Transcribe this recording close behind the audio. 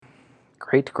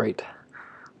Great, great.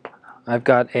 I've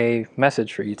got a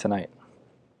message for you tonight.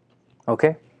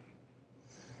 Okay?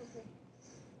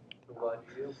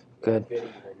 Good.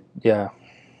 Yeah.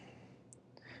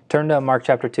 Turn to Mark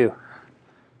chapter 2.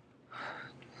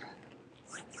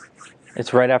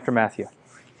 It's right after Matthew.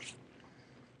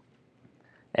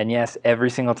 And yes, every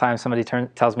single time somebody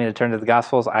tells me to turn to the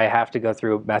Gospels, I have to go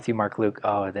through Matthew, Mark, Luke.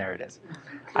 Oh, there it is.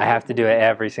 I have to do it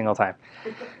every single time.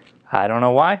 I don't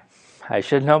know why. I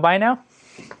should know by now.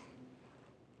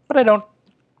 But I don't.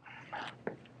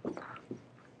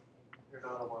 You're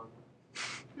not alone.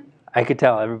 I could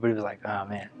tell. Everybody was like, oh,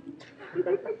 man.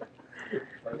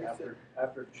 Like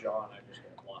after John, I just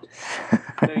got lost.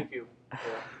 Thank you.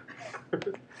 Yeah.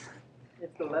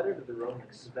 It's the letter to the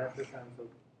Romans. That's the time so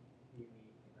unique,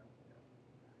 you know?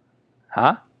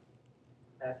 Huh?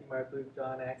 Matthew, Mark, Luke,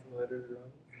 John, Acts, and the letter to the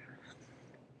Romans.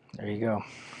 There you go.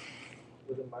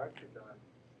 Was it Mark or John?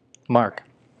 Mark.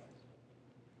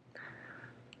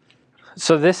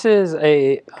 So this is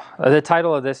the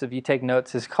title of this, if you take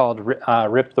notes, is called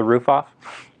Rip the Roof Off.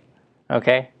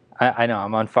 Okay? I know,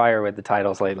 I'm on fire with the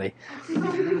titles lately.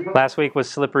 Last week was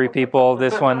Slippery People.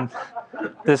 This one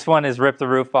is Rip the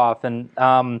Roof Off. And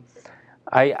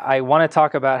I want to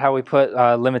talk about how we put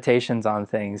limitations on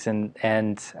things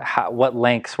and what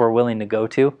lengths we're willing to go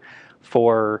to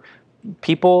for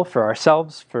people, for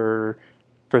ourselves, for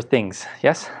things.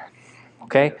 Yes?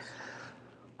 Okay? Yes.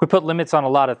 We put limits on a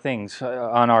lot of things,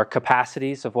 on our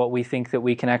capacities of what we think that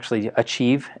we can actually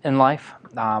achieve in life.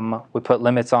 We put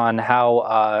limits on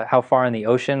how far in the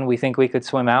ocean we think we could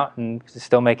swim out and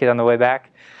still make it on the way back,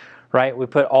 right? We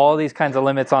put all these kinds of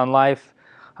limits on life.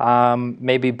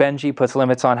 Maybe Benji puts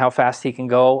limits on how fast he can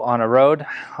go on a road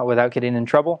without getting in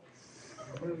trouble.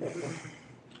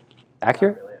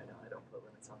 Accurate? Not really, I don't put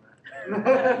limits on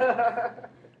that.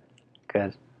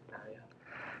 Good.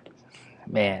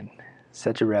 Man,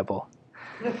 such a rebel.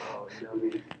 Oh, no.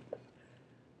 We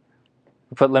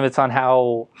put limits on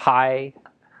how high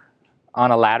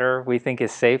on a ladder we think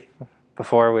is safe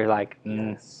before we're like,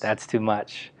 yes. That's too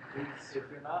much. If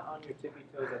you're not on your tippy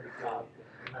toes at the top,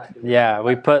 you're not doing Yeah,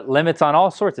 we put limits on all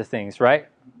sorts of things, right?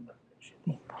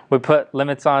 We put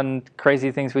limits on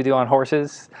crazy things we do on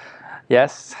horses.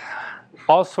 Yes,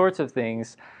 all sorts of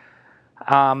things.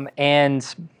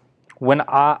 And when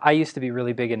I used to be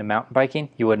really big into mountain biking.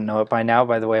 You wouldn't know it by now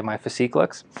by the way my physique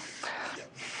looks.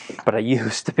 But I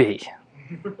used to be.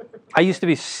 I used to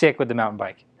be sick with the mountain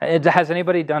bike. Has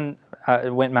anybody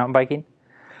went mountain biking?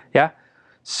 Yeah?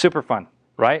 Super fun,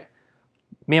 right?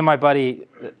 Me and my buddy,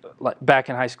 back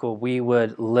in high school, we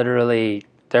would literally,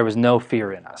 there was no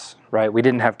fear in us, right? We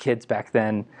didn't have kids back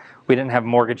then. We didn't have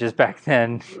mortgages back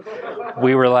then.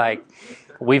 We were like,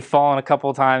 we've fallen a couple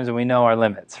of times and we know our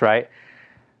limits, right?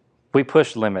 We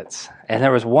pushed limits. And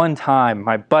there was one time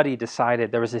my buddy decided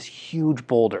there was this huge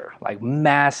boulder, like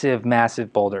massive,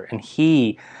 massive boulder. And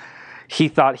he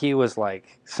thought he was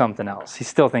like something else. He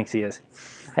still thinks he is.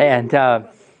 And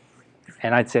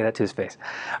I'd say that to his face.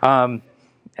 And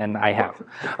I have.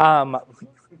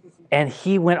 And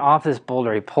he went off this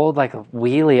boulder. He pulled like a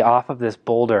wheelie off of this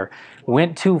boulder,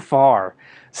 went too far,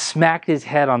 smacked his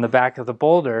head on the back of the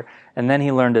boulder, and then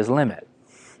he learned his limit.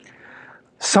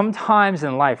 Sometimes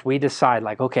in life we decide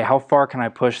like, okay, how far can I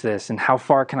push this? And how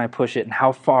far can I push it? And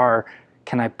how far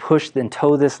can I push and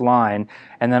toe this line?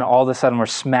 And then all of a sudden we're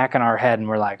smacking our head and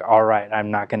we're like, all right, I'm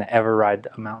not going to ever ride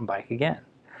a mountain bike again.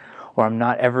 Or I'm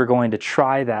not ever going to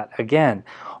try that again.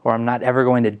 Or I'm not ever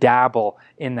going to dabble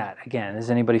in that again. Has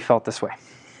anybody felt this way?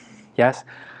 Yes?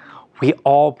 We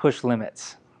all push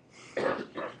limits.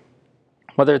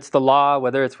 Whether it's the law,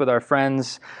 whether it's with our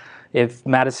friends. If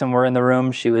Madison were in the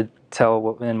room, she would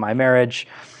tell in my marriage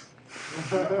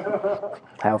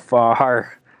how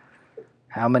far,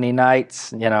 how many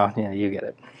nights, you get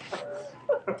it.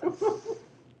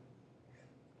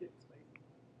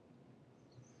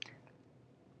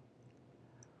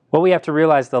 What we have to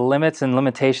realize, the limits and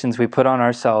limitations we put on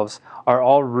ourselves are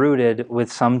all rooted with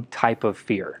some type of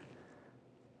fear.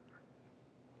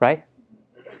 Right?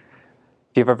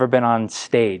 If you've ever been on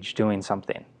stage doing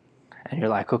something, and you're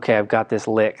like, okay, I've got this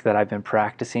lick that I've been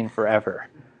practicing forever.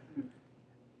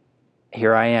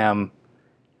 Here I am,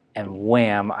 and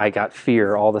wham, I got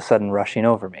fear all of a sudden rushing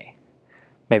over me.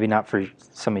 Maybe not for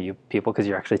some of you people because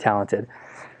you're actually talented,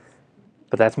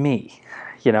 but that's me,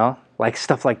 like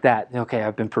stuff like that. Okay,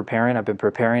 I've been preparing,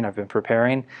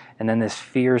 and then this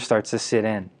fear starts to sit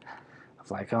in.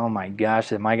 It's like, oh my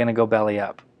gosh, am I going to go belly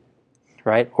up,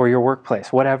 right? Or your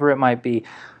workplace, whatever it might be.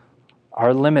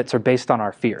 Our limits are based on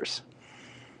our fears.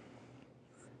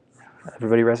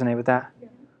 Everybody resonate with that?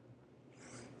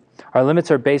 Our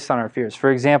limits are based on our fears.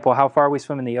 For example, how far we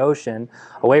swim in the ocean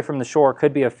away from the shore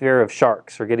could be a fear of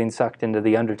sharks or getting sucked into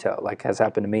the undertow, like has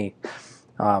happened to me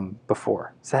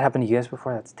before. Has that happened to you guys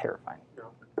before? That's terrifying.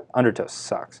 Undertow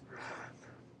sucks.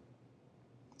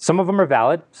 Some of them are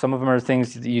valid. Some of them are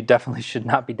things that you definitely should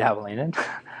not be dabbling in.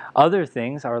 Other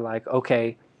things are like,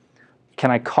 okay,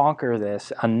 can I conquer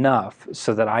this enough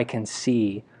so that I can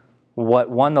see what,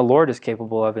 one, the Lord is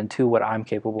capable of, and two, what I'm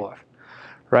capable of,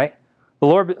 right? The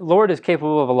Lord is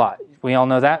capable of a lot. We all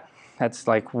know that. That's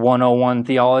like 101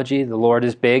 theology. The Lord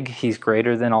is big. He's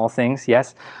greater than all things.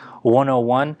 Yes,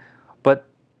 101. But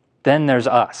then there's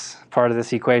us, part of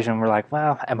this equation. We're like,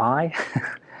 well, am I?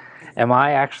 Am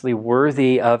I actually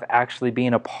worthy of actually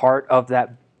being a part of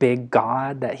that big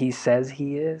God that he says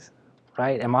he is?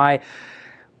 Right? Am I,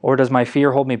 or does my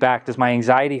fear hold me back? Does my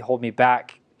anxiety hold me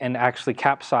back and actually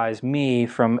capsize me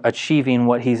from achieving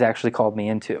what he's actually called me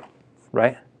into?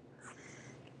 Right?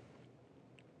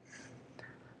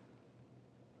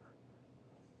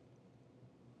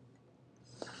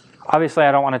 Obviously,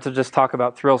 I don't want to just talk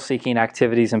about thrill-seeking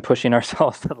activities and pushing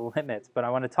ourselves to the limits, but I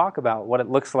want to talk about what it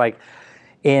looks like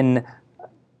in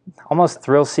almost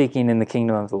thrill-seeking in the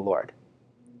kingdom of the Lord.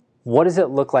 What does it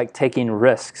look like taking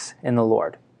risks in the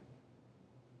Lord?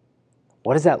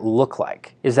 What does that look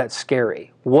like? Is that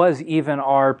scary? Was even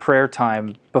our prayer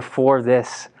time before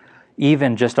this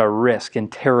even just a risk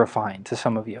and terrifying to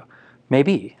some of you?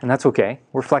 Maybe, and that's okay.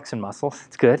 We're flexing muscles.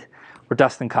 It's good. We're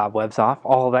dusting cobwebs off.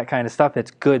 All of that kind of stuff.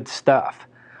 It's good stuff.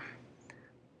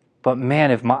 But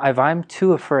man, if I'm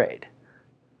too afraid,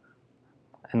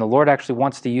 and the Lord actually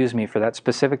wants to use me for that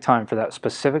specific time, for that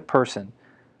specific person,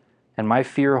 and my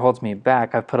fear holds me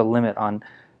back, I've put a limit on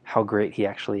how great he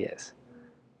actually is.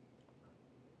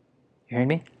 You hearing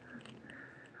me?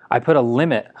 I put a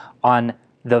limit on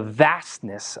the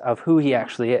vastness of who he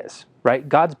actually is, right?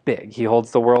 God's big. He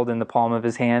holds the world in the palm of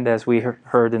his hand, as we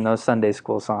heard in those Sunday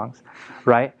school songs,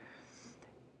 right?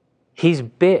 He's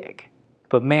big,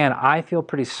 but man, I feel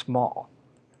pretty small.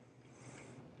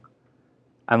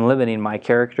 I'm limiting my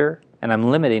character, and I'm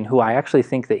limiting who I actually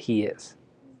think that he is.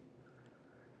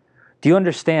 Do you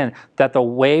understand that the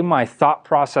way my thought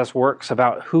process works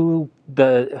about who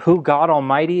God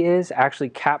Almighty is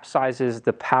actually capsizes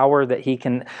the power that He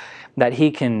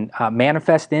can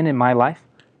manifest in my life?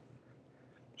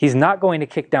 He's not going to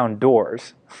kick down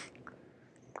doors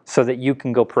so that you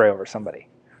can go pray over somebody.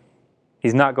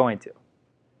 He's not going to.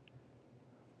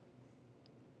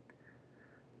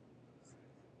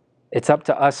 It's up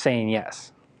to us saying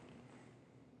yes.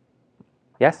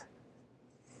 Yes?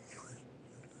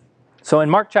 So in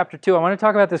Mark chapter 2, I want to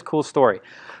talk about this cool story.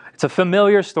 It's a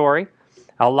familiar story.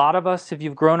 A lot of us, if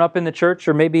you've grown up in the church,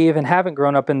 or maybe even haven't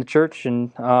grown up in the church,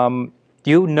 and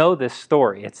you know this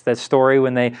story. It's that story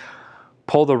when they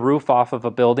pull the roof off of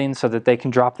a building so that they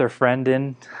can drop their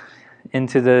friend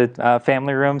into the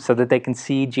family room so that they can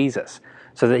see Jesus,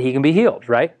 so that he can be healed,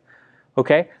 right?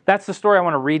 Okay, that's the story I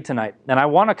want to read tonight. And I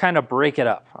want to kind of break it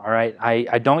up, all right?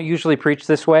 I don't usually preach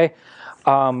this way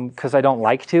because I don't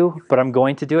like to, but I'm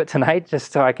going to do it tonight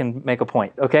just so I can make a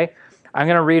point, okay? I'm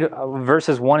going to read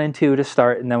verses 1 and 2 to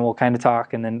start, and then we'll kind of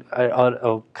talk, and then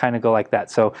I'll kind of go like that.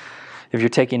 So if you're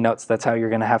taking notes, that's how you're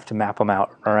going to have to map them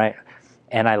out, all right?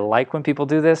 And I like when people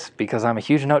do this because I'm a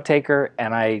huge note taker,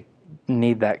 and I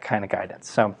need that kind of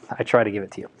guidance. So I try to give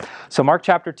it to you. So Mark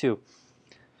chapter 2.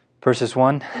 Verses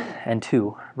 1 and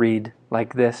 2 read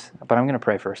like this, but I'm going to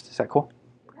pray first. Is that cool?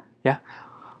 Yeah?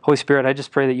 Holy Spirit, I just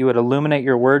pray that you would illuminate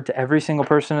your word to every single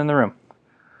person in the room,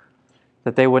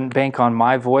 that they wouldn't bank on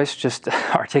my voice just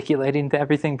articulating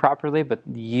everything properly, but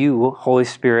you, Holy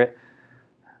Spirit,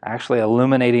 actually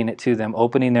illuminating it to them,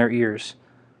 opening their ears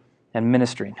and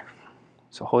ministering.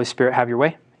 So Holy Spirit, have your way.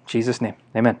 In Jesus' name,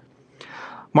 amen.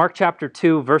 Mark chapter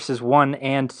 2, verses 1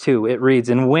 and 2, it reads,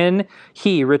 "And when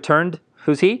he returned,"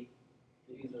 who's he?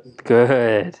 Jesus.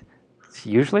 Good. It's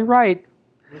usually right.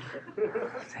 Good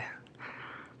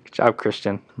job,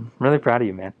 Christian. I'm really proud of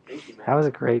you, man. Thank you, man. That was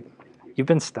great. You've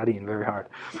been studying very hard.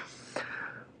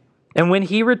 "And when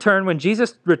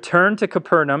Jesus returned to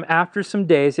Capernaum after some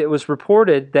days, it was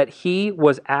reported that he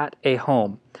was at a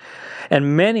home.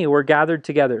 And many were gathered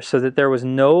together, so that there was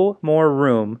no more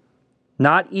room,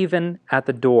 not even at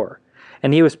the door.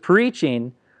 And he was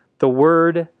preaching the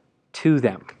word to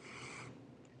them."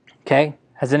 Okay?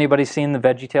 Has anybody seen the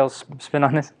VeggieTales spin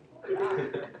on this?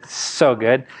 So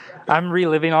good. I'm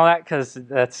reliving all that because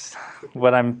that's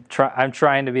what I'm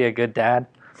trying to be a good dad.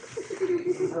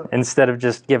 Instead of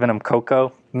just giving them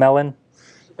cocoa melon.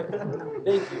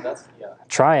 Thank you.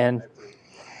 Trying.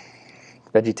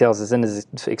 VeggieTales isn't as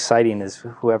exciting as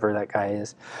whoever that guy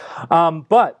is.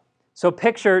 So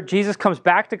picture Jesus comes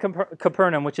back to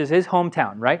Capernaum, which is his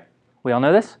hometown, right? We all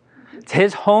know this? It's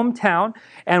his hometown,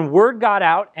 and word got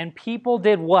out, and people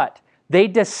did what? They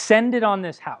descended on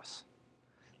this house.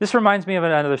 This reminds me of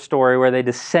another story where they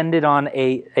descended on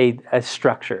a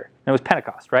structure. And it was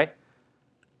Pentecost, right?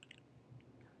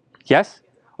 Yes?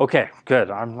 Okay,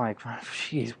 good. I'm like,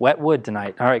 geez, wet wood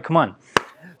tonight. All right, come on.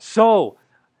 So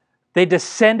they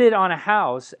descended on a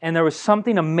house, and there was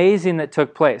something amazing that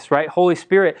took place, right? Holy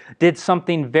Spirit did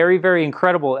something very, very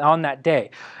incredible on that day.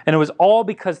 And it was all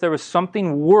because there was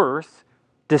something worth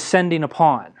descending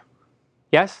upon.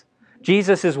 Yes?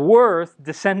 Jesus is worth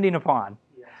descending upon.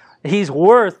 He's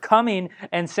worth coming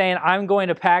and saying, I'm going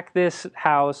to pack this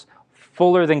house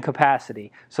fuller than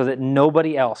capacity so that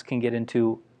nobody else can get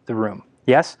into the room.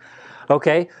 Yes?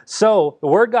 Okay, so the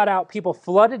word got out. People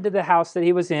flooded to the house that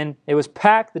he was in. It was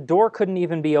packed. The door couldn't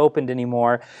even be opened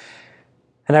anymore.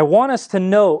 And I want us to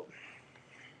note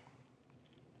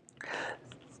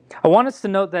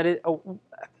that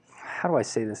how do I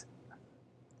say this?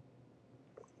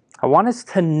 I want us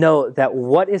to note that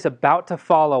what is about to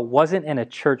follow wasn't in a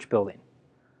church building.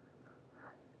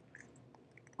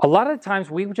 A lot of the times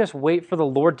we just wait for the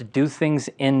Lord to do things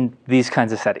in these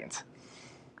kinds of settings.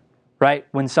 Right?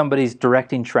 When somebody's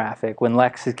directing traffic, when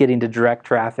Lex is getting to direct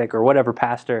traffic, or whatever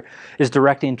pastor is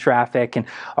directing traffic, and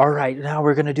all right, now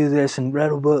we're going to do this, and blah,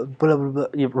 blah, blah, blah,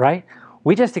 blah, right?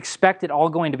 We just expect it all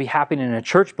going to be happening in a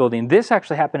church building. This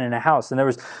actually happened in a house, and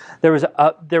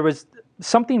there was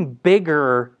something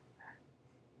bigger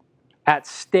at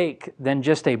stake than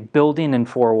just a building and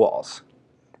four walls.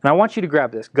 And I want you to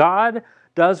grab this. God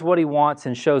does what he wants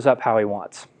and shows up how he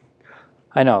wants.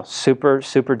 I know, super,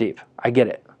 super deep. I get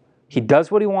it. He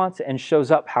does what he wants and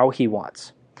shows up how he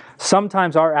wants.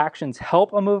 Sometimes our actions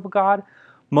help a move of God.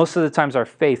 Most of the times our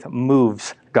faith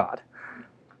moves God.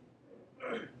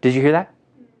 Did you hear that?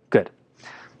 Good.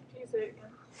 Can you say it again?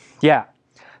 Yeah.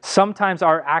 Sometimes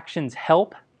our actions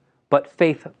help, but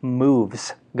faith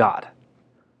moves God.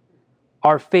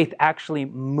 Our faith actually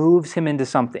moves him into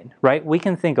something, right? We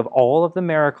can think of all of the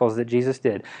miracles that Jesus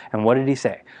did. And what did he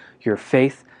say? Your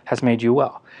faith has made you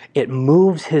well. It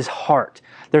moves his heart.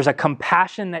 There's a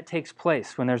compassion that takes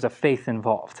place when there's a faith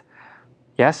involved.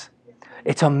 Yes?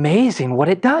 It's amazing what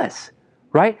it does,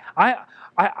 right?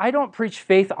 I don't preach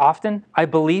faith often. I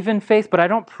believe in faith, but I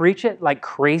don't preach it like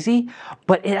crazy.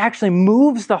 But it actually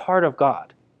moves the heart of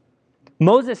God.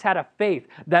 Moses had a faith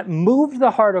that moved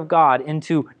the heart of God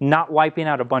into not wiping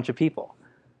out a bunch of people.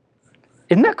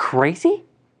 Isn't that crazy?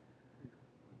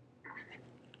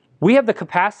 We have the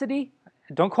capacity,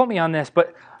 don't quote me on this,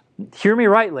 but hear me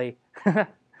rightly.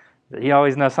 You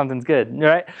always know something's good,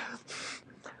 right?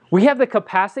 We have the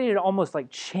capacity to almost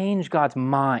like change God's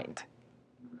mind,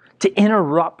 to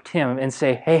interrupt him and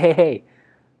say, hey, hey, hey,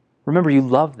 remember you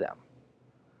love them.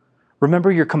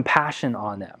 Remember your compassion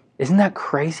on them. Isn't that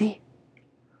crazy?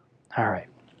 All right.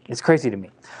 It's crazy to me.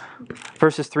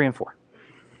 Verses 3 and 4.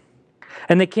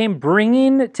 And they came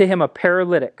bringing to him a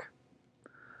paralytic,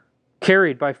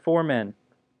 carried by 4 men.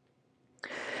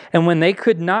 And when they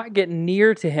could not get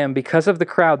near to him because of the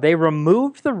crowd, they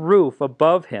removed the roof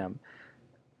above him.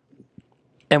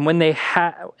 And when they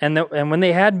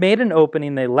had made an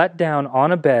opening, they let down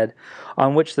on a bed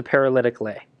on which the paralytic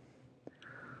lay.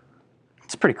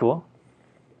 It's pretty cool.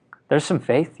 There's some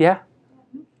faith, yeah.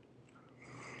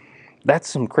 That's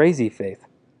some crazy faith.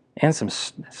 And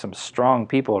some strong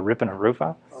people ripping a roof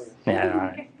out. Yeah, all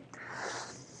right.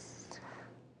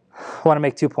 I want to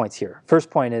make 2 points here. First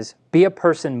point is, be a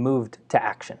person moved to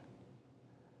action.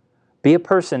 Be a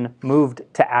person moved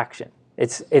to action.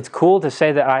 It's cool to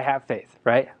say that I have faith,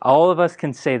 right? All of us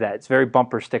can say that. It's very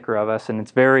bumper sticker of us, and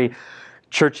it's very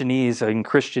churchanese and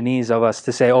Christianese of us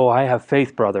to say, oh, I have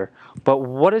faith, brother. But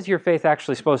what is your faith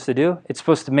actually supposed to do? It's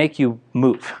supposed to make you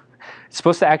move. It's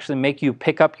supposed to actually make you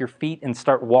pick up your feet and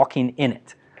start walking in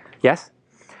it. Yes?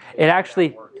 It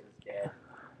actually...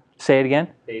 Say it again?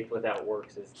 Faith without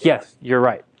works is dead. Yes, you're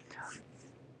right.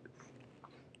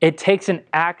 It takes an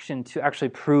action to actually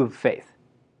prove faith.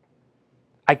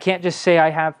 I can't just say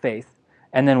I have faith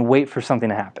and then wait for something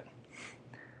to happen.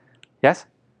 Yes?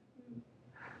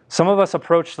 Some of us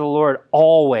approach the Lord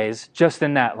always just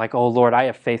in that, like, oh, Lord, I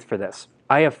have faith for this.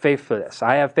 I have faith for this.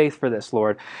 I have faith for this,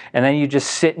 Lord. And then you just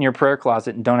sit in your prayer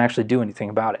closet and don't actually do anything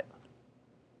about it.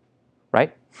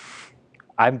 Right?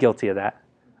 I'm guilty of that.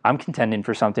 I'm contending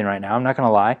for something right now. I'm not going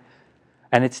to lie.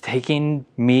 And it's taking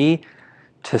me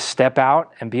to step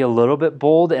out and be a little bit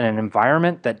bold in an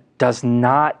environment that does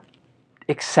not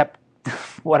accept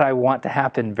what I want to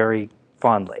happen very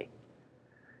fondly.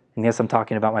 And yes, I'm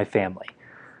talking about my family.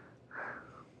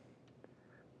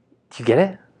 Do you get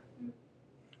it?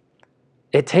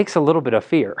 it takes a little bit of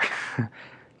fear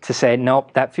to say,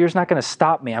 nope, that fear's not going to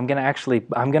stop me. I'm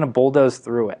going to bulldoze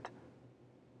through it.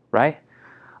 Right?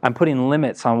 I'm putting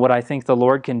limits on what I think the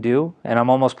Lord can do, and I'm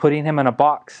almost putting him in a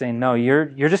box saying, no, you're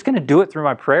just going to do it through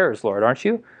my prayers, Lord, aren't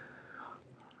you?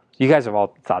 You guys have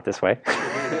all thought this way.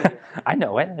 I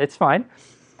know it. It's fine.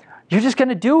 You're just going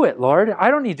to do it, Lord. I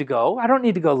don't need to go. I don't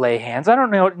need to go lay hands. I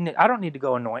don't need to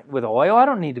go anoint with oil. I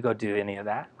don't need to go do any of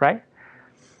that, right?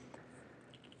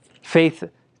 Faith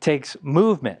takes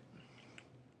movement.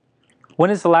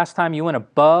 When is the last time you went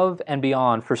above and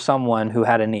beyond for someone who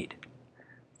had a need?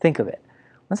 Think of it.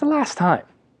 When's the last time?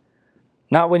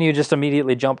 Not when you just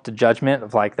immediately jump to judgment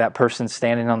of like that person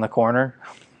standing on the corner.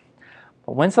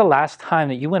 But when's the last time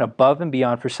that you went above and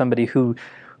beyond for somebody who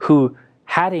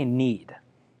had a need?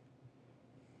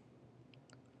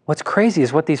 What's crazy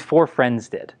is what these 4 friends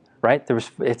did, right?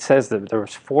 It says that there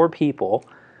was 4 people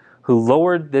who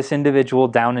lowered this individual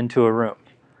down into a room.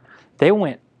 They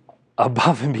went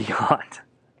above and beyond,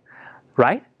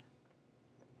 right?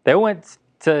 They went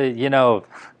to,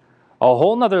 a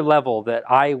whole nother level that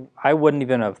I wouldn't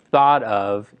even have thought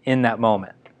of in that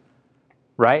moment,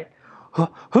 right?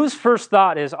 Whose first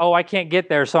thought is, oh, I can't get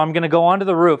there, so I'm going to go onto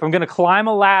the roof. I'm going to climb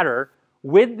a ladder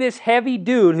with this heavy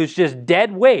dude who's just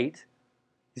dead weight.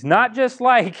 He's not just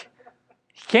like,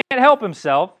 he can't help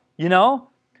himself,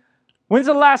 When's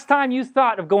the last time you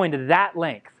thought of going to that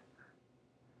length?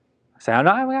 Say, I'm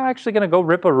actually going to go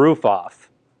rip a roof off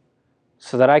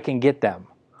so that I can get them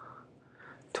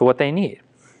to what they need.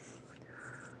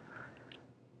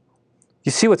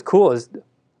 You see what's cool is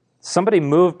somebody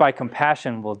moved by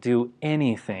compassion will do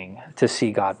anything to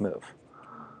see God move.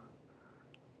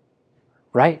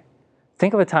 Right?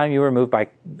 Think of a time you were moved by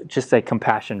just a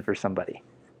compassion for somebody.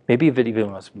 Maybe if it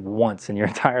even was once in your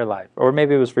entire life. Or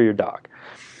maybe it was for your dog.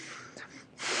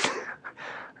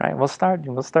 Right? We'll start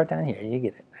down here. You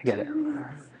get it. I get it.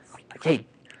 Like, hey,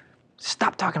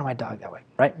 stop talking to my dog that way.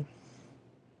 Right?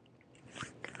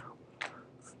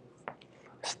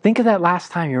 Think of that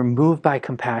last time you were moved by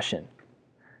compassion.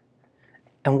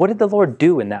 And what did the Lord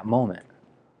do in that moment?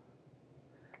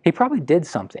 He probably did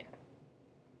something.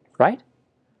 Right?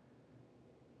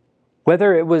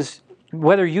 Whether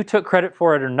you took credit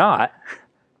for it or not,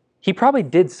 he probably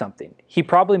did something. He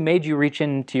probably made you reach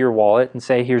into your wallet and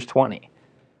say, here's 20.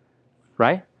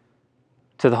 Right?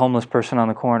 To the homeless person on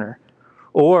the corner.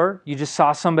 Or you just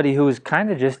saw somebody who was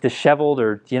kind of just disheveled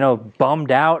or,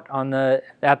 bummed out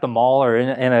at the mall or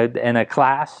in a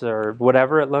class or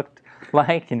whatever it looked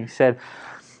like. And you said,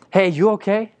 hey, you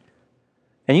okay?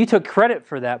 And you took credit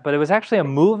for that, but it was actually a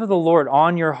move of the Lord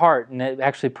on your heart, and it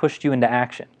actually pushed you into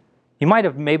action.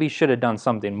 You should have done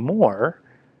something more,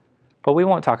 but we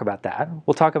won't talk about that.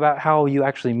 We'll talk about how you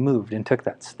actually moved and took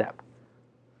that step.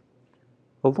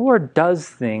 The Lord does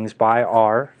things by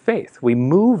our faith. We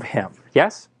move him.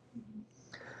 Yes?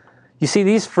 You see,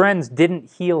 these friends didn't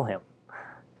heal him.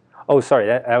 Oh, sorry,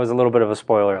 that was a little bit of a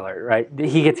spoiler alert, right?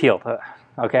 He gets healed.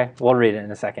 Okay, we'll read it in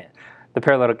a second. The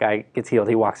paralytic guy gets healed.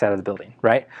 He walks out of the building,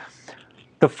 right?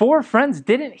 The 4 friends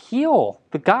didn't heal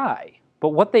the guy, but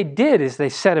what they did is they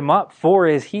set him up for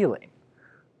his healing.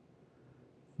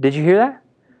 Did you hear that?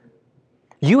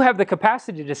 You have the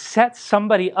capacity to set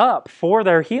somebody up for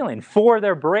their healing, for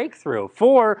their breakthrough,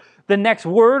 for the next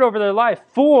word over their life,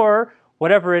 for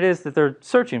whatever it is that they're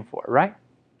searching for, right?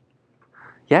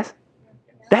 Yes?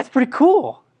 That's pretty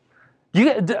cool.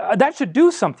 That should do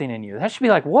something in you. That should be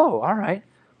like, whoa, all right.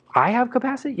 I have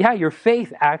capacity? Yeah, your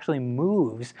faith actually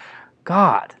moves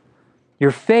God.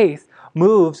 Your faith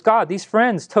moves God. These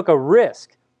friends took a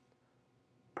risk.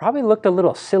 Probably looked a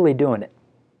little silly doing it.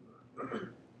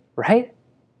 Right?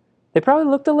 They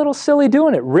probably looked a little silly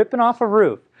doing it, ripping off a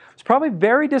roof. It's probably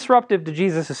very disruptive to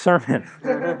Jesus' sermon.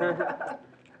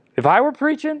 If I were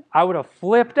preaching, I would have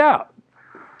flipped out.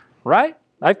 Right?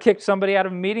 I've kicked somebody out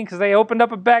of a meeting because they opened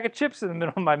up a bag of chips in the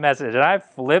middle of my message, and I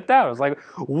flipped out. I was like,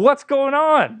 what's going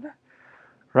on?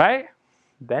 Right?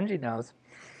 Benji knows.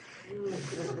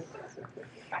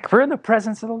 Like, we're in the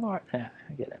presence of the Lord. Yeah,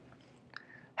 I get it.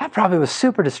 That probably was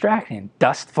super distracting.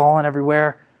 Dust falling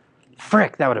everywhere.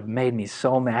 Frick, that would have made me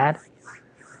so mad.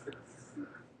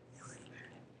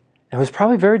 It was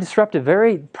probably very disruptive,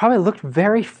 probably looked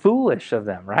very foolish of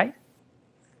them, right?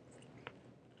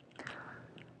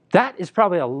 That is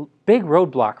probably a big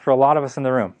roadblock for a lot of us in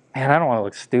the room. Man, I don't want to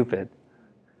look stupid.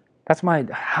 That's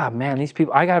these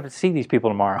people, I got to see these people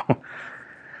tomorrow.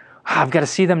 I've got to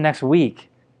see them next week,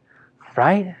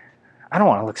 right? I don't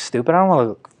want to look stupid. I don't want to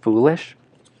look foolish.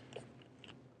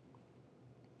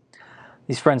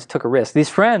 These friends took a risk. These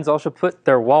friends also put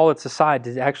their wallets aside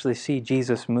to actually see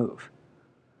Jesus move.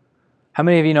 How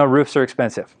many of you know roofs are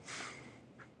expensive?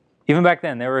 Even back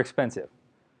then, they were expensive,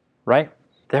 right?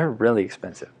 They're really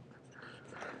expensive.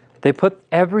 They put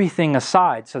everything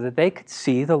aside so that they could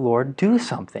see the Lord do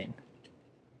something.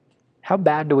 How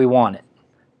bad do we want it?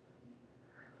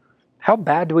 How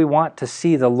bad do we want to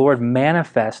see the Lord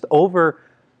manifest over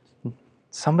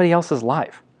somebody else's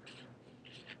life?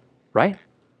 Right?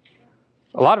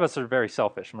 A lot of us are very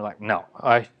selfish. And we're like, no,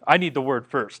 I need the word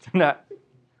first.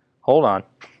 Hold on.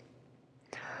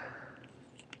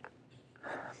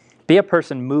 Be a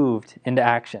person moved into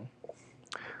action.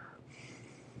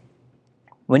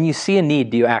 When you see a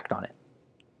need, do you act on it?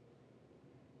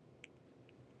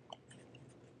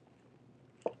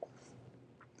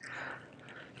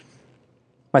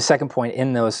 My second point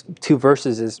in those two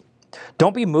verses is,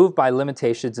 don't be moved by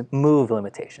limitations, move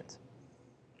limitations.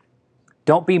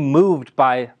 Don't be moved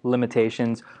by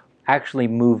limitations, actually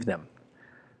move them,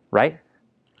 right?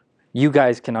 You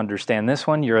guys can understand this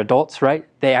one, you're adults, right?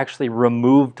 They actually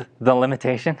removed the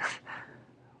limitation,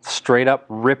 straight up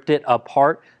ripped it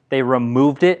apart. They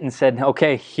removed it and said,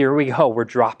 okay, here we go, we're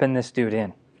dropping this dude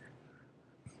in,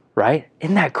 right?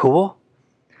 Isn't that cool?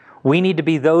 We need to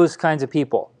be those kinds of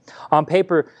people. On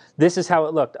paper, this is how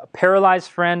it looked. A paralyzed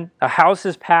friend, a house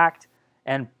is packed,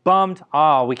 and bummed,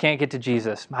 oh, we can't get to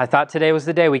Jesus. I thought today was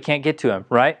the day we can't get to him,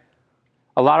 right?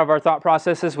 A lot of our thought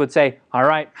processes would say, all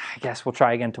right, I guess we'll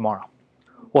try again tomorrow.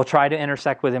 We'll try to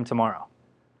intersect with him tomorrow.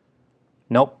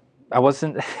 Nope, it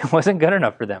wasn't good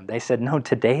enough for them. They said, no,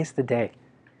 today's the day.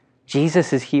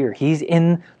 Jesus is here. He's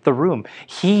in the room.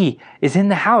 He is in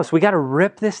the house. We got to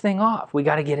rip this thing off. We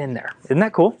got to get in there. Isn't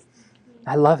that cool?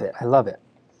 I love it. I love it.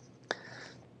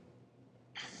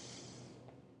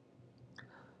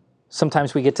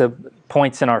 Sometimes we get to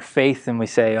points in our faith and we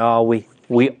say, oh,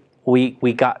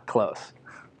 we got close.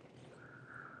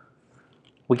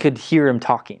 We could hear him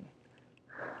talking,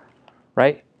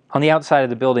 right? On the outside of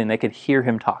the building, they could hear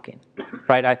him talking,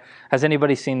 right? Has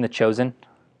anybody seen The Chosen?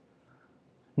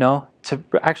 No? It's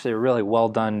actually a really well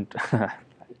done.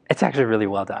 It's actually really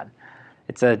well done.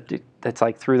 It's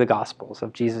like through the Gospels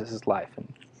of Jesus' life,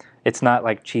 and it's not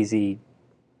like cheesy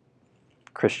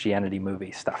Christianity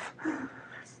movie stuff.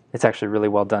 It's actually really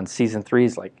well done. Season 3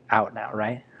 is like out now,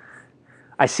 right?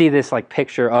 I see this like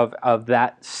picture of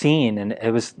that scene, and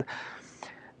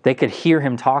they could hear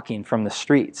him talking from the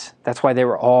streets. That's why they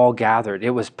were all gathered. It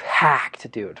was packed,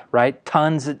 dude, right?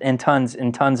 Tons and tons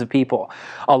and tons of people.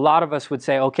 A lot of us would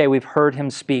say, okay, we've heard him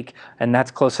speak, and that's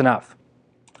close enough.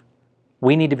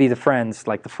 We need to be the friends,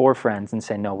 like the 4 friends, and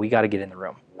say, no, we got to get in the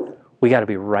room. We got to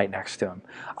be right next to him.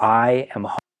 I am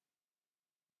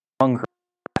hungry,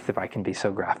 if I can be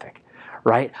so graphic,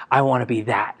 right? I want to be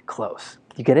that close.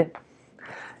 You get it?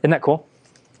 Isn't that cool?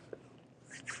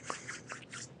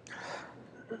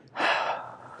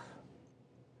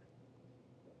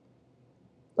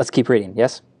 Let's keep reading,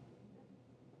 yes?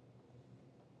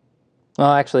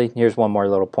 Well, actually, here's one more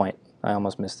little point. I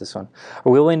almost missed this one.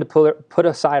 Are we willing to put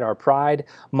aside our pride,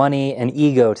 money, and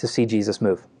ego to see Jesus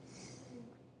move?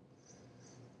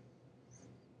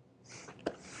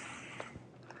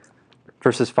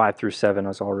 Verses 5 through 7,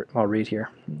 I'll read here.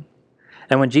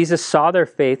 And when Jesus saw their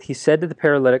faith, he said to the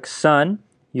paralytic, son,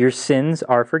 your sins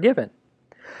are forgiven.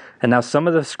 And now some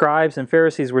of the scribes and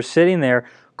Pharisees were sitting there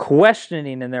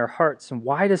questioning in their hearts, and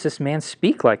why does this man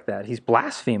speak like that? He's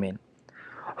blaspheming.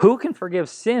 Who can forgive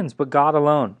sins but God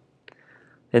alone?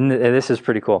 And this is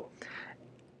pretty cool.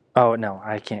 Oh, no,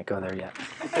 I can't go there yet.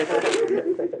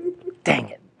 Dang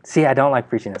it. See, I don't like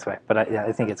preaching this way, but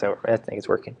I think it's over. I think it's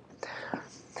working.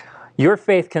 Your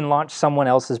faith can launch someone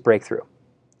else's breakthrough.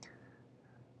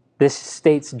 This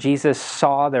states Jesus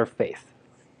saw their faith,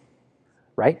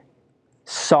 right?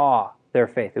 Saw their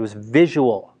faith. It was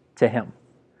visual to him.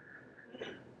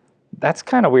 That's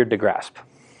kind of weird to grasp.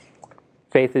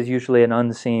 Faith is usually an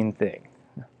unseen thing.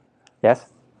 Yes?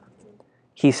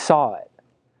 He saw it.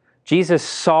 Jesus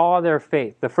saw their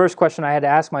faith. The first question I had to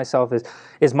ask myself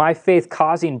is my faith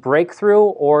causing breakthrough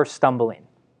or stumbling?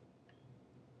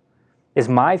 Is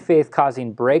my faith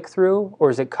causing breakthrough,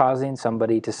 or is it causing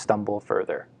somebody to stumble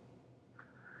further?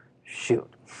 Shoot.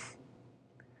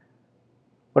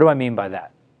 What do I mean by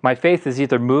that? My faith is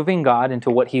either moving God into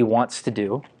what he wants to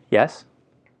do. Yes?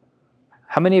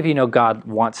 How many of you know God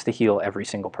wants to heal every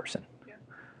single person?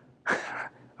 Yeah.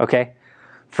 Okay?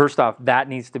 First off, that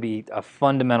needs to be a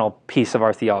fundamental piece of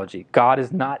our theology. God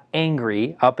is not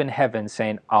angry up in heaven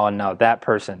saying, oh no, that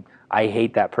person, I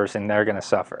hate that person, they're going to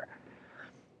suffer.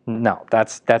 No,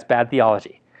 that's bad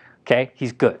theology. Okay?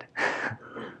 He's good.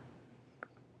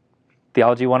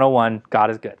 Theology 101,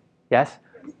 God is good. Yes?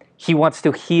 He wants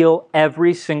to heal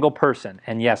every single person.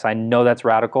 And yes, I know that's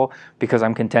radical because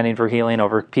I'm contending for healing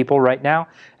over people right now.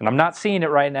 And I'm not seeing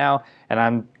it right now. And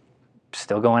I'm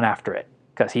still going after it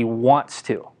because he wants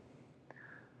to.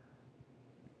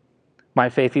 My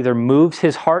faith either moves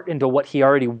his heart into what he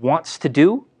already wants to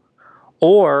do,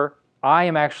 or I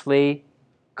am actually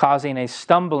causing a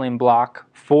stumbling block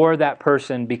for that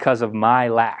person because of my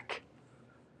lack.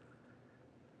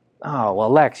 Oh, well,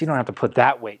 Lex, you don't have to put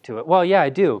that weight to it. Well, yeah, I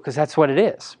do, because that's what it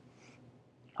is.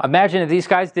 Imagine if these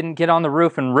guys didn't get on the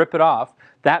roof and rip it off,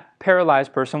 that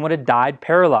paralyzed person would have died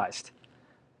paralyzed.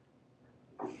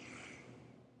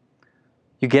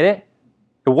 You get it?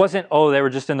 It wasn't, oh, they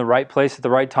were just in the right place at the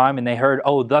right time and they heard,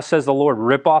 oh, thus says the Lord,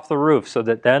 rip off the roof so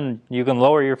that then you can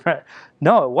lower your friend.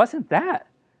 No, it wasn't that.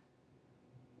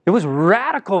 It was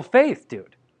radical faith,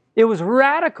 dude. It was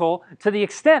radical to the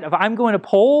extent of I'm going to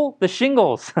pull the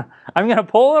shingles. I'm going to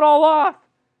pull it all off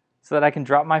so that I can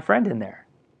drop my friend in there.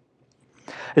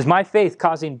 Is my faith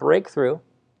causing breakthrough?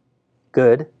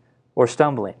 Good. Or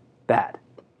stumbling? Bad.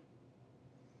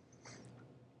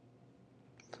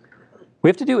 We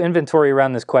have to do inventory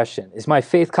around this question. Is my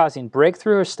faith causing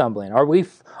breakthrough or stumbling? Are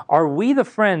we the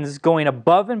friends going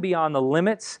above and beyond the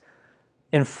limits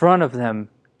in front of them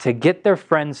to get their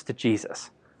friends to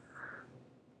Jesus?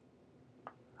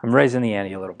 I'm raising the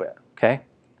ante a little bit, okay?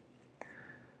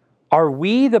 Are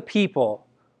we the people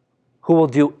who will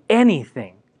do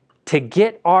anything to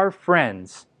get our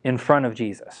friends in front of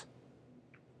Jesus?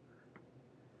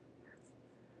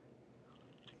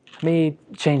 Let me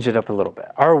change it up a little bit.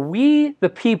 Are we the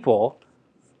people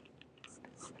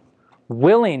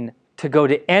willing to go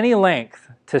to any length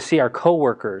to see our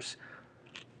coworkers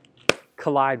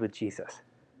collide with Jesus?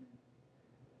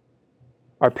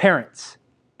 Our parents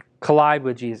collide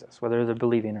with Jesus, whether they're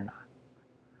believing or not.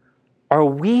 Are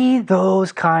we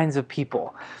those kinds of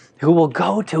people who will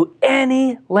go to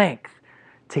any length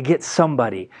to get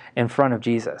somebody in front of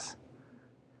Jesus?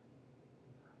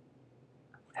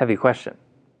 Heavy question.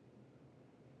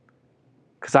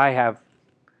 Because I have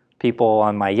people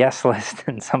on my yes list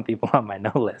and some people on my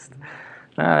no list.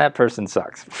 That person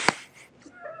sucks.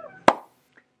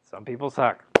 Some people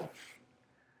suck.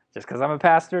 Just because I'm a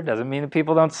pastor doesn't mean that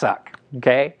people don't suck,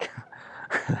 okay?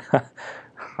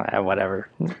 Whatever.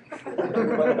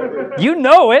 You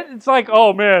know it. It's like,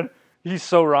 oh man, he's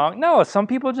so wrong. No, some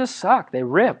people just suck. They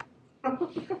rip.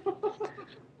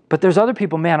 But there's other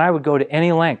people, man, I would go to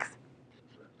any length.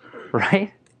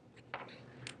 Right?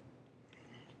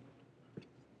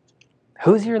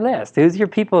 Who's your list? Who's your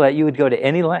people that you would go to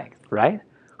any length, right?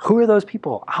 Who are those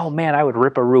people? Oh man, I would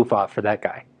rip a roof off for that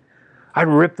guy. I'd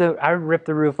rip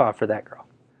the roof off for that girl.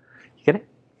 You get it?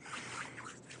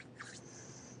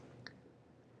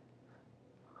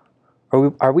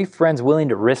 Are we friends willing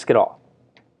to risk it all?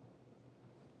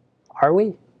 Are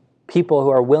we people who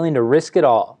are willing to risk it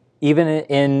all, even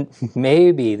in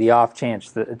maybe the off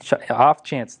chance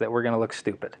that we're going to look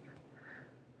stupid?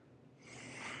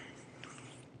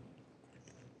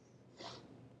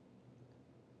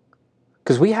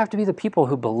 Because we have to be the people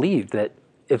who believe that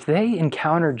if they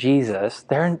encounter Jesus,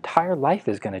 their entire life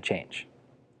is going to change.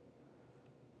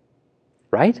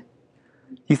 Right?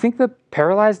 You think the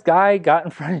paralyzed guy got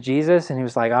in front of Jesus and he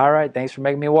was like, all right, thanks for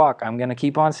making me walk. I'm going to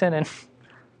keep on sinning.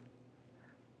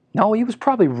 No, he was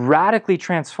probably radically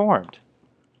transformed.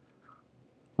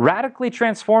 Radically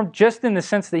transformed just in the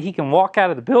sense that he can walk out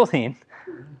of the building,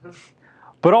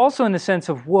 but also in the sense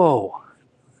of, whoa,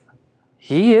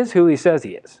 he is who he says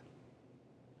he is.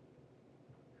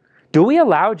 Do we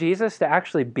allow Jesus to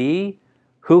actually be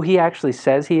who he actually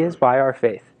says he is by our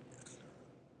faith?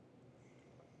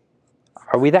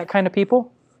 Are we that kind of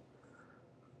people?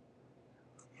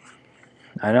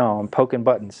 I know, I'm poking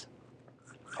buttons.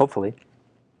 Hopefully.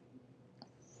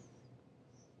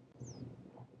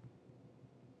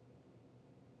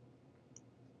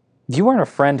 If you aren't a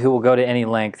friend who will go to any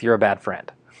length, you're a bad friend.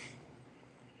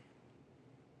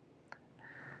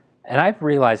 And I've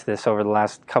realized this over the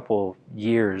last couple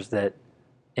years that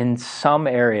in some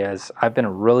areas, I've been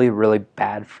a really, really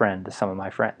bad friend to some of my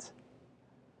friends.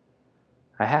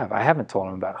 I haven't told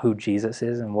them about who Jesus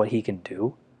is and what he can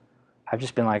do. I've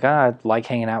just been like, I like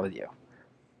hanging out with you.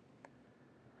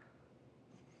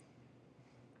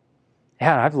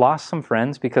 Yeah, I've lost some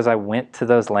friends because I went to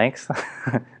those lengths,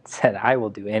 said, I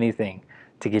will do anything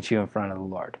to get you in front of the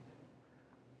Lord.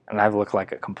 And I've looked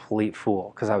like a complete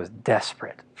fool because I was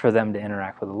desperate for them to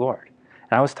interact with the Lord.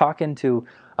 And I was talking to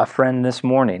a friend this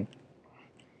morning,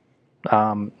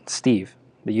 Steve,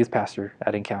 the youth pastor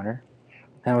at Encounter.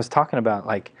 And I was talking about,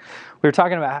 we were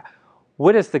talking about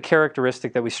what is the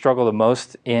characteristic that we struggle the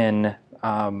most in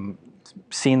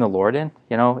seen the Lord in.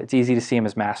 It's easy to see him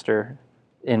as master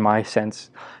in my sense.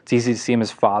 It's easy to see him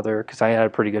as father because I had a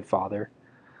pretty good father.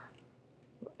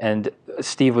 And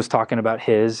Steve was talking about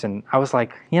his, and I was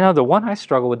like, the one I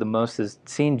struggle with the most is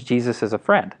seeing Jesus as a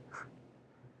friend.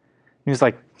 He was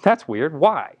like, that's weird.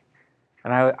 Why?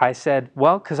 And I said,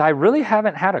 well, because I really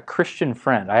haven't had a Christian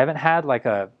friend. I haven't had like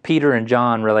a Peter and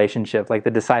John relationship, like the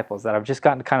disciples that I've just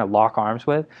gotten to kind of lock arms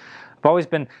with. I've always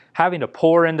been having to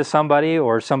pour into somebody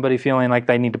or somebody feeling like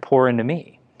they need to pour into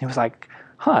me. He was like,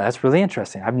 that's really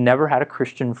interesting. I've never had a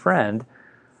Christian friend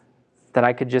that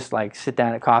I could just like sit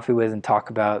down at coffee with and talk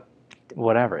about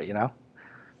whatever, And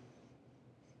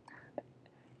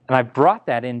I brought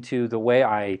that into the way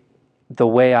I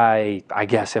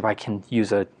guess if I can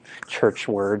use a church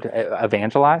word,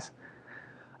 evangelize.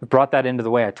 I brought that into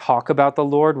the way I talk about the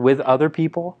Lord with other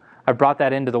people. I brought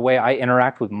that into the way I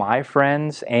interact with my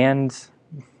friends and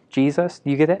Jesus. Do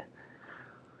you get it?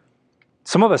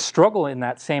 Some of us struggle in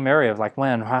that same area of like,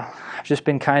 man, I've just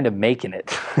been kind of making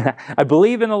it. I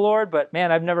believe in the Lord, but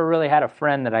man, I've never really had a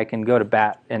friend that I can go to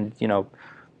bat and, all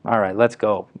right, let's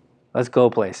go. Let's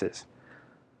go places.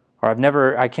 Or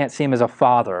I can't see him as a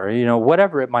father, or,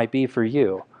 whatever it might be for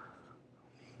you.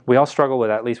 We all struggle with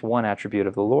at least one attribute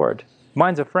of the Lord.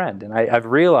 Mine's a friend, and I've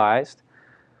realized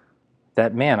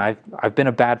that, man, I've been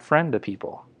a bad friend to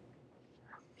people.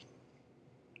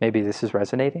 Maybe this is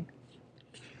resonating.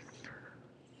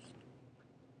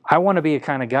 I want to be a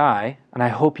kind of guy, and I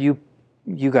hope you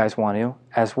guys want to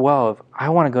as well. I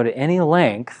want to go to any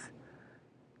length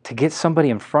to get somebody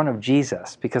in front of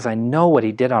Jesus because I know what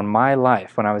he did on my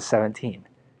life when I was 17.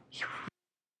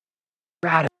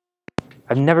 I've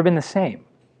never been the same.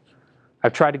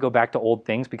 I've tried to go back to old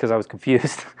things because I was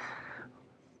confused.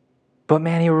 But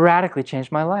man, he radically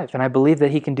changed my life. And I believe that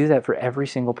he can do that for every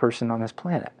single person on this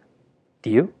planet. Do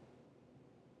you?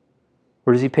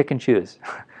 Or does he pick and choose?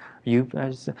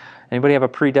 Anybody have a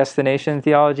predestination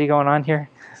theology going on here?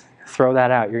 Throw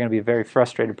that out. You're going to be a very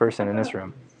frustrated person in this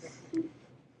room.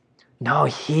 No,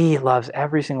 he loves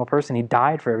every single person. He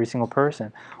died for every single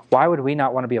person. Why would we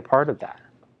not want to be a part of that?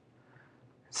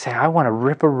 Say, I want to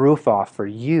rip a roof off for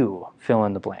you, fill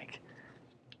in the blank.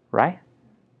 Right?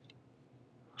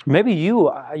 Maybe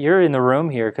you're in the room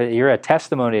here because you're a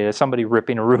testimony to somebody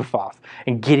ripping a roof off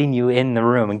and getting you in the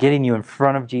room and getting you in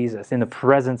front of Jesus, in the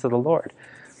presence of the Lord.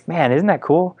 Man, isn't that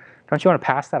cool? Don't you want to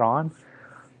pass that on?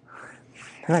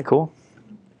 Isn't that cool?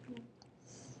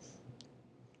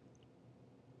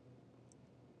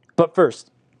 But first,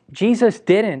 Jesus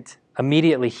didn't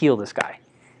immediately heal this guy.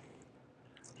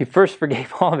 He first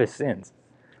forgave all of his sins.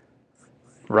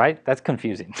 Right? That's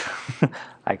confusing.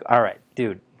 Like, all right,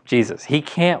 dude, Jesus, he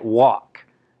can't walk.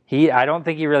 I don't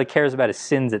think he really cares about his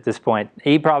sins at this point.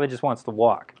 He probably just wants to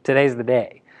walk. Today's the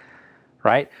day.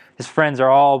 Right? His friends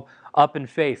are all up in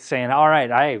faith saying, all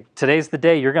right, today's the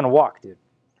day you're going to walk, dude.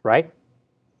 Right?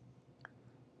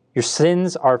 Your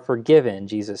sins are forgiven,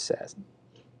 Jesus says.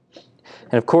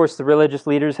 And of course, the religious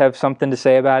leaders have something to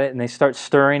say about it, and they start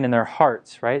stirring in their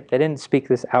hearts, right? They didn't speak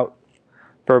this out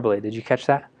verbally. Did you catch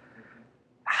that?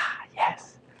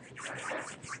 Yes.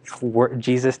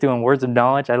 Jesus doing words of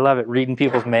knowledge. I love it. Reading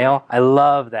people's mail. I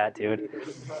love that, dude.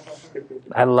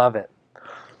 I love it.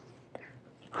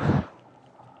 And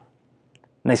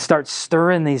they start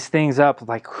stirring these things up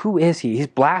like, who is he? He's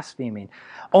blaspheming.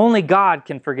 Only God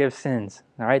can forgive sins.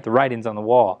 All right, the writing's on the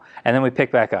wall. And then we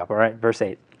pick back up, all right, verse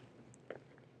 8.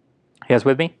 You guys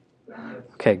with me?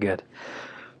 Okay, good.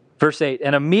 Verse 8,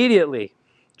 and immediately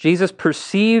Jesus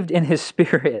perceived in his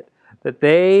spirit that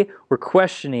they were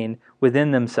questioning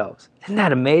within themselves. Isn't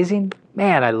that amazing?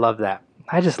 Man, I love that.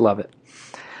 I just love it.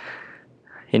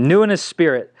 He knew in his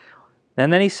spirit.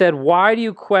 And then he said, why do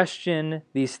you question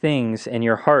these things in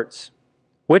your hearts?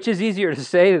 Which is easier to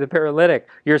say to the paralytic,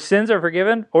 your sins are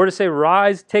forgiven, or to say,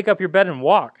 rise, take up your bed and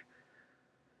walk?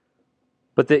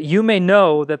 But that you may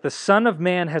know that the Son of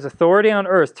Man has authority on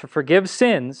earth to forgive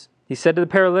sins, he said to the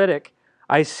paralytic,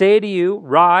 I say to you,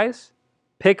 rise,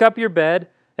 pick up your bed,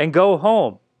 and go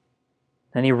home.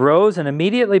 And he rose and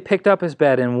immediately picked up his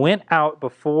bed and went out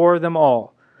before them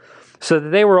all, so that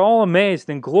they were all amazed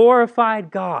and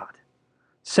glorified God,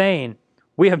 saying,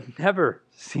 we have never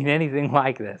seen anything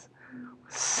like this.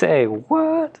 Say,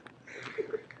 what?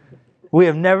 We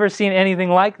have never seen anything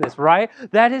like this, right?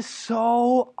 That is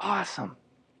so awesome.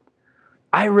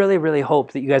 I really, really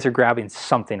hope that you guys are grabbing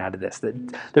something out of this, that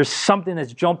there's something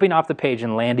that's jumping off the page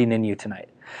and landing in you tonight.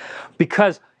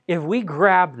 Because if we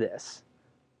grab this,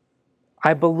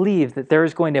 I believe that there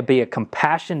is going to be a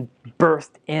compassion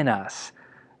birthed in us,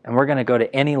 and we're going to go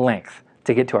to any length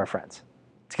to get to our friends.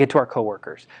 to get to our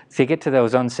coworkers, to get to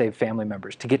those unsaved family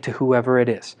members, to get to whoever it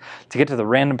is, to get to the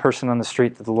random person on the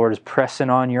street that the Lord is pressing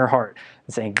on your heart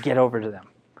and saying, get over to them.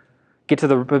 Get to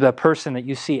the person that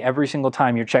you see every single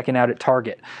time you're checking out at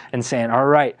Target and saying, all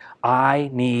right, I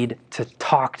need to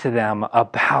talk to them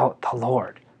about the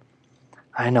Lord.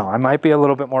 I know, I might be a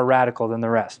little bit more radical than the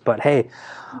rest, but hey,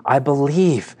 I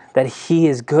believe that He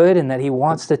is good and that He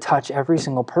wants to touch every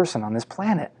single person on this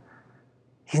planet.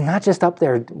 He's not just up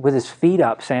there with His feet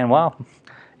up saying, well,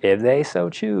 if they so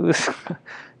choose.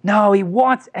 No, He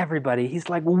wants everybody. He's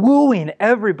like wooing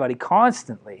everybody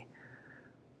constantly.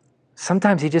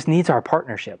 Sometimes He just needs our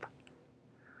partnership.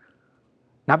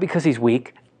 Not because He's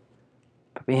weak,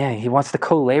 but yeah, He wants to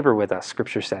co-labor with us,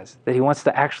 Scripture says. That He wants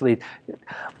to actually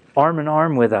arm in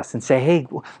arm with us and say, hey,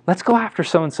 let's go after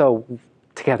so-and-so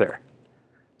together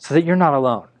so that you're not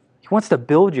alone. He wants to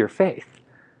build your faith.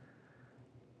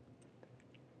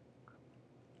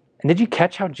 And did you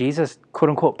catch how Jesus, quote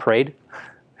unquote, prayed?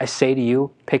 I say to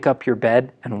you, pick up your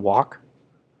bed and walk.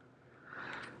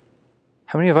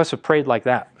 How many of us have prayed like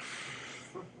that?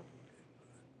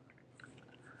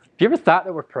 Have you ever thought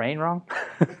that we're praying wrong?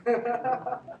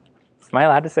 Am I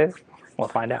allowed to say this? We'll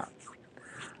find out.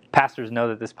 Pastors know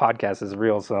that this podcast is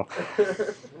real, so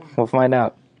we'll find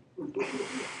out.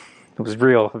 It was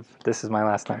real. This is my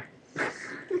last time.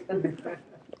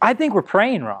 I think we're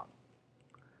praying wrong.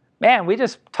 Man, we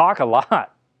just talk a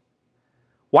lot.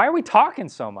 Why are we talking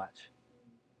so much?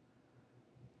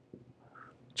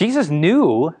 Jesus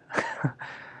knew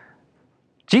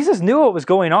what was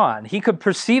going on. He could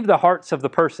perceive the hearts of the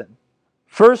person.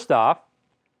 First off,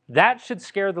 that should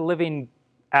scare the living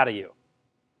out of you.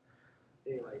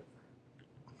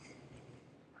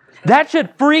 That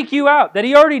should freak you out, that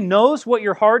He already knows what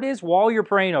your heart is while you're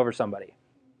praying over somebody.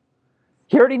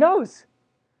 He already knows.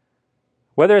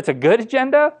 Whether it's a good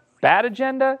agenda, bad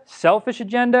agenda, selfish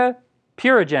agenda,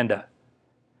 pure agenda.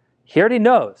 He already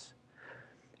knows.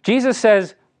 Jesus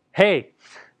says, hey,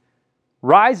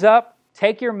 rise up,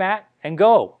 take your mat, and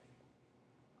go.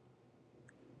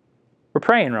 We're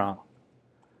praying wrong.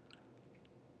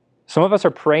 Some of us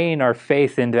are praying our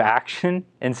faith into action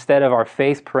instead of our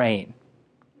faith praying.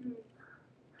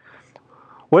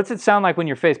 What does it sound like when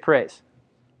your faith prays?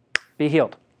 Be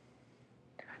healed.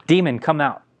 Demon, come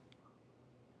out.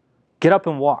 Get up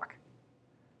and walk.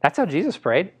 That's how Jesus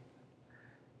prayed.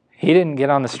 He didn't get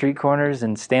on the street corners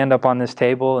and stand up on this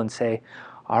table and say,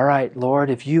 all right, Lord,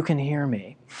 if you can hear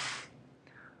me,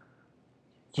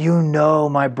 you know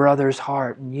my brother's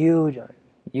heart, and you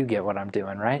get what I'm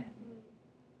doing, right?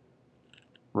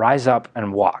 Rise up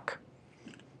and walk.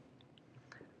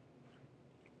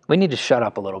 We need to shut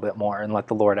up a little bit more and let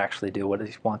the Lord actually do what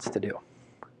He wants to do.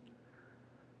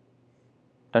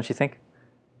 Don't you think?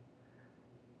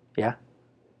 Yeah?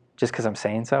 Just because I'm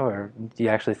saying so, or do you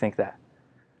actually think that?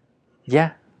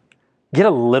 Yeah? Get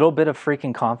a little bit of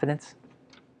freaking confidence.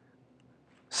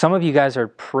 Some of you guys are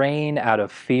praying out of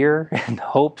fear and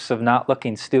hopes of not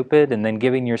looking stupid and then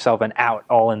giving yourself an out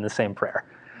all in the same prayer.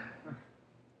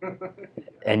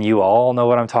 And you all know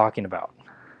what I'm talking about.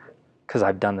 Because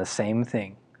I've done the same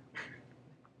thing.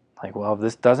 Like, well, if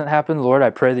this doesn't happen, Lord,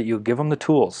 I pray that you give them the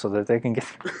tools so that they can get...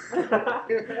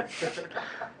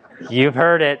 You've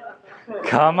heard it.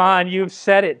 Come on, you've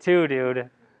said it too,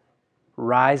 dude.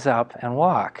 Rise up and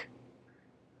walk.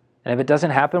 And if it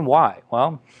doesn't happen, why?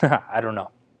 Well, I don't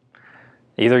know.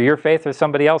 Either your faith or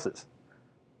somebody else's.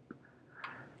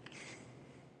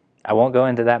 I won't go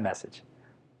into that message.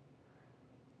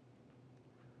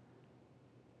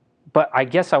 But I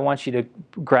guess I want you to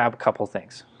grab a couple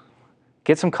things.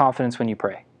 Get some confidence when you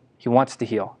pray. He wants to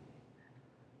heal.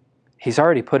 He's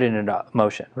already put it into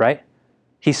motion, right?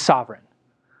 He's sovereign,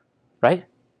 right?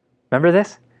 Remember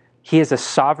this? He is a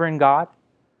sovereign God.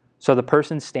 So the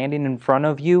person standing in front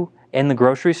of you in the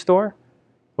grocery store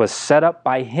was set up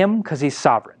by Him because He's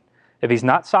sovereign. If He's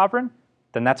not sovereign,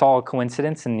 then that's all a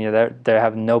coincidence and they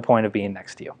have no point of being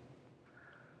next to you.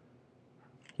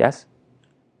 Yes?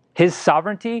 His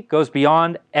sovereignty goes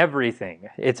beyond everything.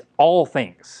 It's all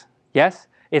things. Yes?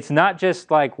 It's not just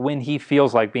like when He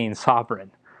feels like being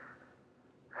sovereign.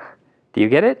 Do you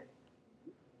get it?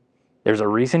 There's a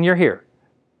reason you're here.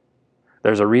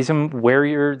 There's a reason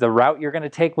where the route you're going to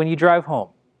take when you drive home.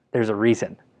 There's a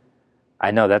reason.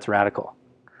 I know that's radical.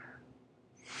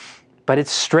 But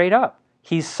it's straight up.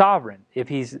 He's sovereign. If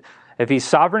he's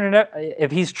sovereign,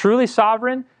 if He's truly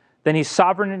sovereign, then He's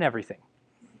sovereign in everything.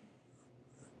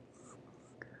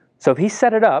 So if He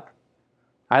set it up,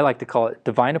 I like to call it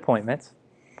divine appointments.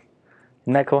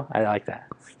 Isn't that cool? I like that.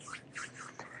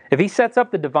 If He sets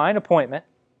up the divine appointment,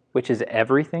 which is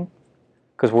everything,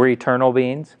 because we're eternal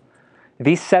beings, If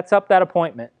he sets up that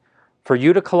appointment for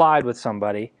you to collide with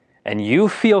somebody and you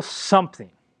feel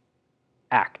something,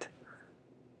 act.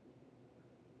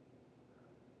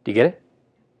 Do you get it?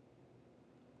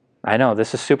 I know,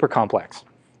 this is super complex.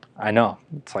 I know,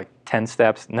 it's like 10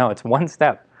 steps. No, it's one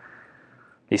step.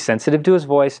 Be sensitive to his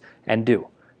voice and do.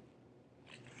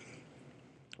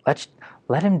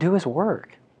 Let him do his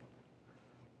work.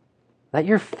 Let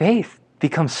your faith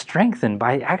become strengthened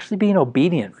by actually being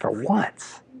obedient for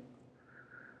once.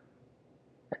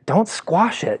 Don't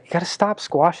squash it. You got to stop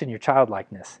squashing your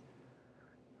childlikeness.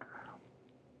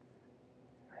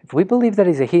 If we believe that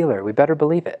he's a healer, we better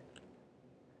believe it.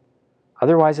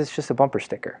 Otherwise, it's just a bumper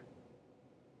sticker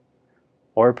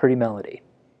or a pretty melody.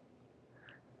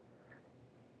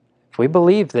 If we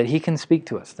believe that he can speak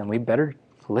to us, then we better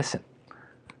listen.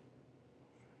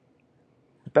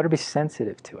 We better be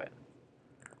sensitive to it.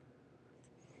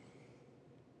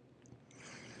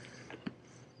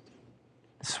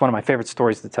 This is one of my favorite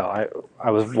stories to tell.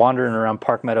 I was wandering around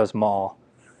Park Meadows Mall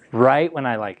right when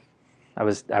I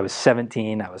was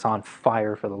 17. I was on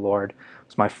fire for the Lord. It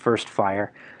was my first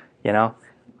fire, you know.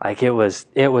 Like it was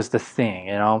the thing,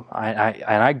 you know.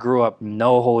 I grew up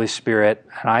no Holy Spirit,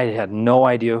 and I had no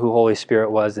idea who Holy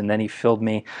Spirit was. And then he filled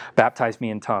me, baptized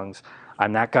me in tongues.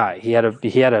 I'm that guy. He had a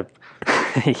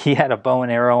he had a bow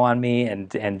and arrow on me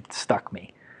and stuck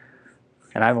me,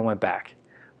 and I haven't went back,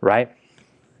 right?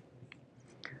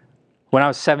 When I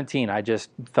was 17, I just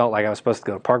felt like I was supposed to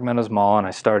go to Park Meadows Mall, and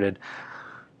I started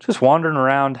just wandering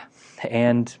around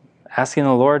and asking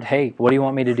the Lord, hey, what do you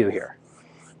want me to do here?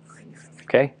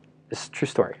 Okay? This is a true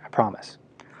story, I promise.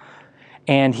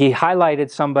 And he highlighted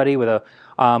somebody with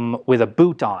a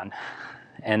boot on,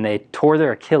 and they tore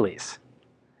their Achilles.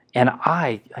 And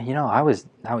I was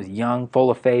young, full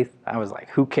of faith. I was like,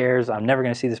 who cares? I'm never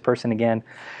going to see this person again.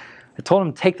 I told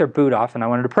them to take their boot off, and I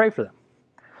wanted to pray for them.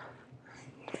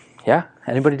 Yeah?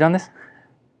 Anybody done this?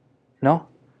 No?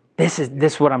 This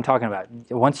is what I'm talking about.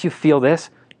 Once you feel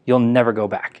this, you'll never go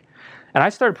back. And I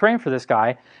started praying for this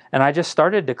guy, and I just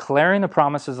started declaring the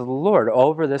promises of the Lord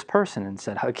over this person and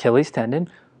said, Achilles tendon,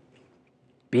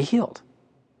 be healed.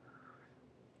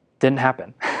 Didn't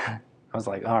happen. I was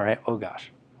like, all right, oh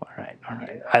gosh. All right.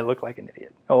 I look like an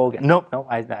idiot. Oh, okay. Nope,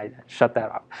 I shut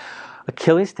that off.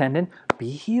 Achilles tendon,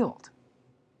 be healed.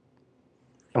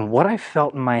 And what I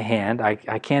felt in my hand, I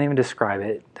can't even describe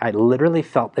it. I literally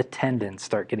felt the tendons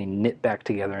start getting knit back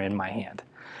together in my hand.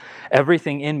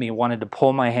 Everything in me wanted to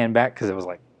pull my hand back because it was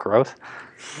like gross.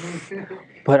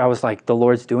 But I was like, the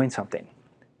Lord's doing something.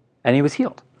 And he was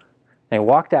healed. And he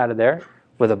walked out of there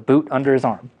with a boot under his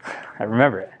arm. I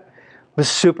remember it. It was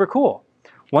super cool.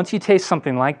 Once you taste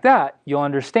something like that, you'll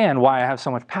understand why I have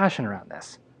so much passion around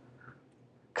this.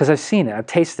 Because I've seen it, I've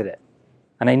tasted it,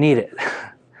 and I need it.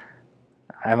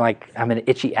 I'm an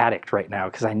itchy addict right now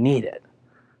because I need it.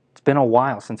 It's been a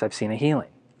while since I've seen a healing.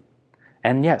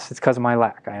 And yes, it's because of my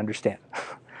lack, I understand.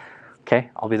 Okay?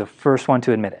 I'll be the first one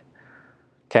to admit it.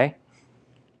 Okay?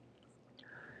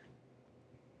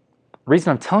 The reason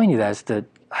I'm telling you that is to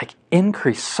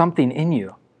increase something in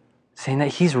you, saying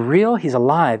that he's real, he's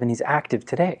alive, and he's active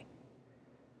today.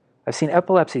 I've seen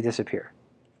epilepsy disappear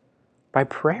by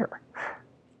prayer.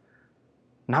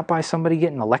 Not by somebody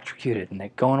getting electrocuted and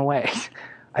it going away.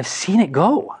 I've seen it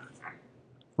go.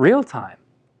 Real time.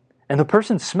 And the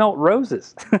person smelt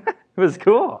roses. It was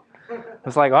cool. It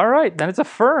was like, all right, then it's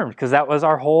affirmed, because that was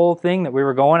our whole thing that we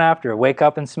were going after. Wake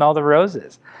up and smell the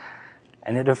roses.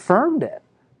 And it affirmed it.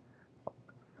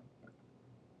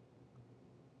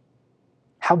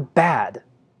 How bad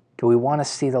do we want to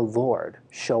see the Lord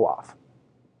show off?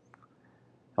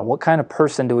 And what kind of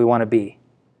person do we want to be?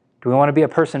 Do we want to be a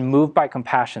person moved by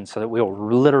compassion so that we'll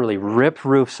literally rip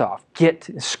roofs off,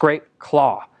 scrape,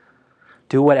 claw,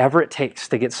 do whatever it takes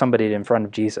to get somebody in front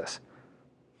of Jesus?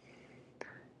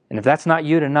 And if that's not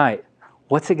you tonight,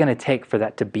 what's it going to take for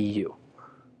that to be you?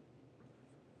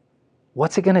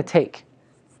 What's it going to take?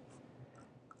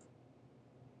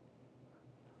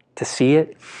 To see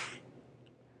it?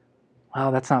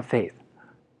 Well, that's not faith.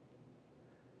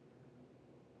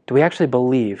 Do we actually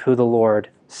believe who the Lord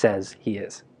says he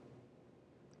is?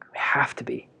 We have to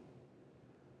be.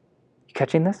 You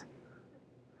catching this?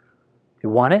 You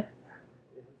want it?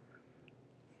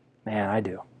 Man, I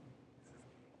do.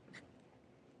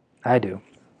 I do.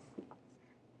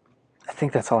 I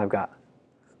think that's all I've got.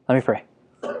 Let me pray.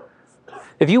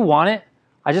 If you want it,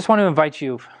 I just want to invite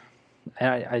you,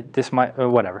 and this might, or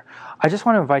whatever. I just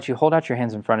want to invite you, hold out your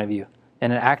hands in front of you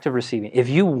in an act of receiving. If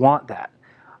you want that,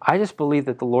 I just believe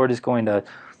that the Lord is going to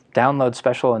download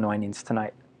special anointings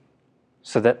tonight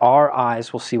so that our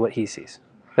eyes will see what he sees.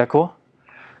 Is that cool?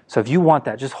 So if you want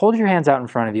that, just hold your hands out in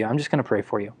front of you. I'm just going to pray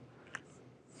for you.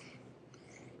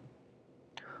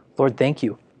 Lord, thank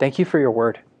you. Thank you for your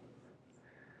word.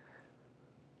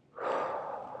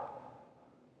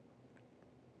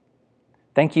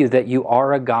 Thank you that you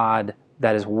are a God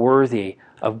that is worthy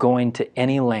of going to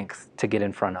any length to get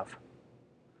in front of.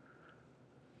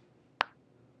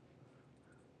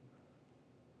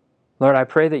 Lord, I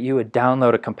pray that you would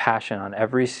download a compassion on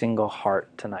every single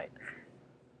heart tonight.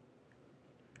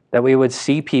 That we would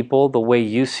see people the way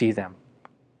you see them.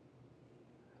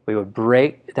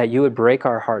 That you would break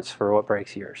our hearts for what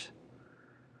breaks yours.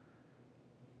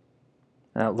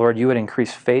 And that, Lord, you would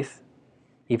increase faith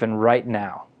even right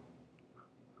now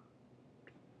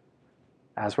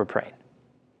as we're praying.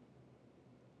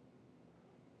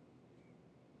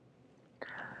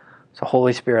 So,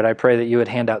 Holy Spirit, I pray that you would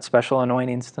hand out special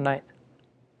anointings tonight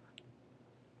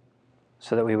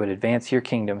so that we would advance your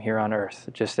kingdom here on earth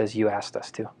just as you asked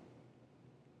us to.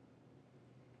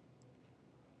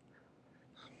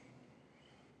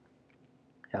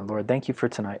 And Lord, thank you for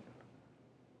tonight.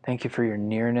 Thank you for your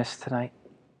nearness tonight.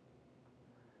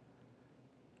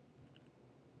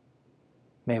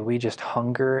 May we just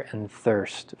hunger and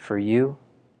thirst for you,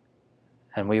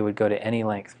 and we would go to any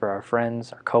length for our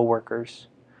friends, our coworkers,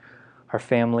 our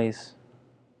families,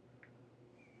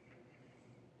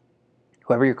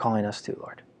 whoever you're calling us to,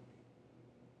 Lord.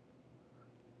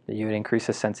 That you would increase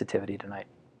the sensitivity tonight.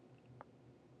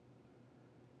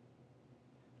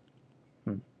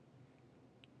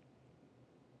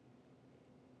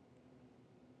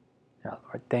 Yeah,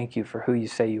 Lord, thank you for who you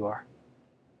say you are.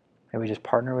 May we just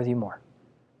partner with you more.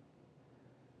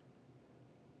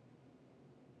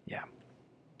 Yeah. In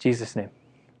Jesus' name.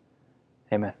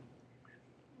 Amen.